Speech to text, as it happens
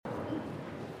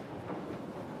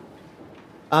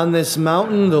On this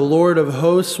mountain the Lord of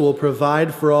hosts will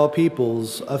provide for all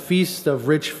peoples a feast of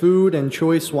rich food and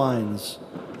choice wines.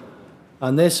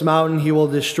 On this mountain he will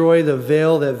destroy the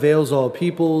veil that veils all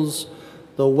peoples,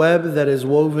 the web that is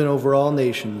woven over all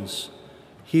nations.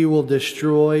 He will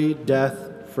destroy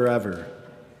death forever.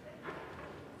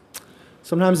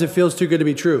 Sometimes it feels too good to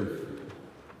be true.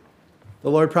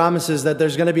 The Lord promises that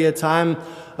there's going to be a time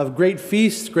of great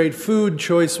feasts, great food,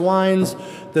 choice wines.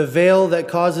 The veil that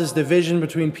causes division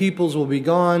between peoples will be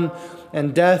gone,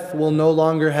 and death will no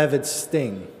longer have its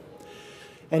sting.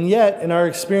 And yet, in our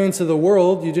experience of the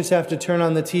world, you just have to turn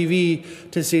on the TV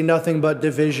to see nothing but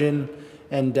division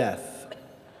and death.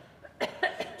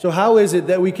 So how is it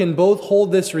that we can both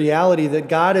hold this reality that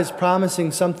God is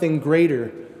promising something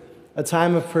greater, a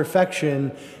time of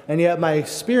perfection, and yet my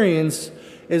experience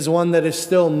is one that is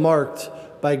still marked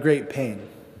by great pain?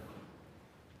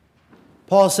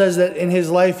 Paul says that in his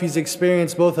life he's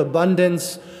experienced both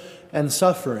abundance and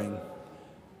suffering.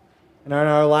 And in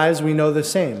our lives we know the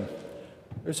same.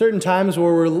 There are certain times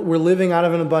where we're living out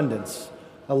of an abundance,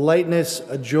 a lightness,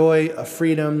 a joy, a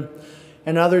freedom,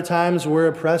 and other times we're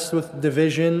oppressed with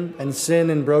division and sin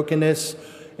and brokenness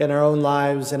in our own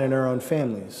lives and in our own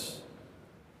families.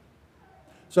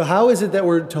 So how is it that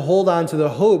we're to hold on to the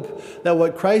hope that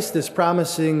what Christ is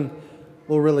promising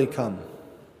will really come?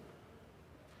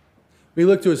 We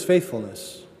look to his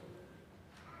faithfulness.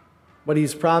 What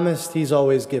he's promised, he's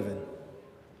always given.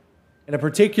 In a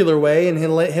particular way, in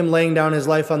him laying down his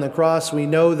life on the cross, we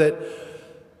know that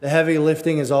the heavy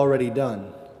lifting is already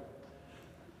done.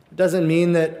 It doesn't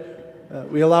mean that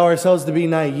we allow ourselves to be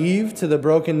naive to the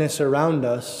brokenness around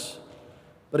us,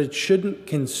 but it shouldn't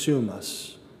consume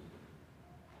us.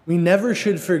 We never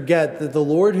should forget that the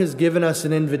Lord has given us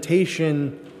an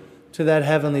invitation to that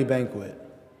heavenly banquet.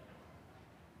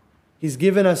 He's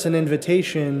given us an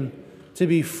invitation to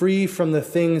be free from the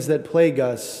things that plague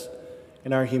us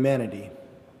in our humanity.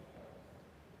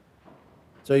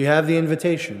 So you have the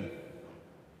invitation.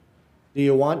 Do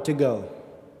you want to go?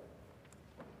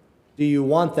 Do you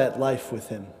want that life with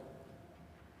him?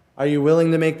 Are you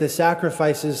willing to make the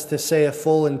sacrifices to say a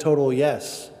full and total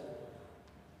yes?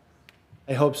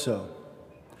 I hope so.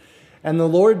 And the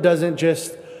Lord doesn't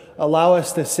just allow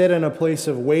us to sit in a place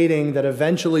of waiting that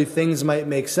eventually things might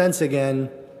make sense again.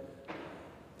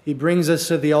 He brings us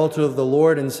to the altar of the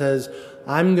Lord and says,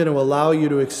 I'm going to allow you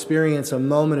to experience a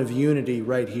moment of unity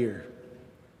right here.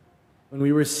 When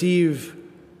we receive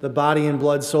the body and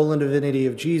blood, soul, and divinity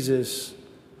of Jesus,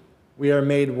 we are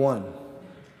made one.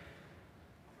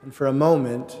 And for a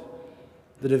moment,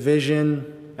 the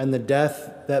division and the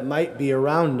death that might be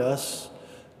around us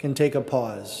can take a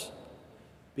pause,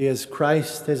 because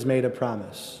Christ has made a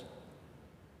promise.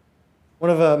 One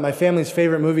of my family's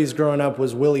favorite movies growing up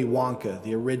was Willy Wonka,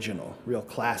 the original, real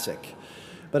classic.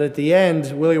 But at the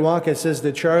end, Willy Wonka says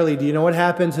to Charlie, do you know what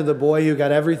happened to the boy who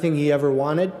got everything he ever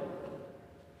wanted?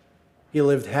 He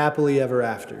lived happily ever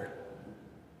after.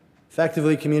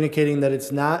 Effectively communicating that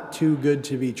it's not too good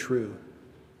to be true.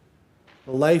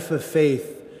 The life of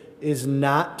faith is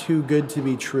not too good to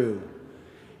be true.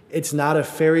 It's not a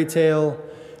fairy tale,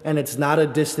 and it's not a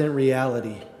distant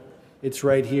reality. It's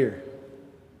right here.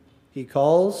 He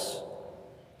calls,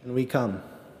 and we come.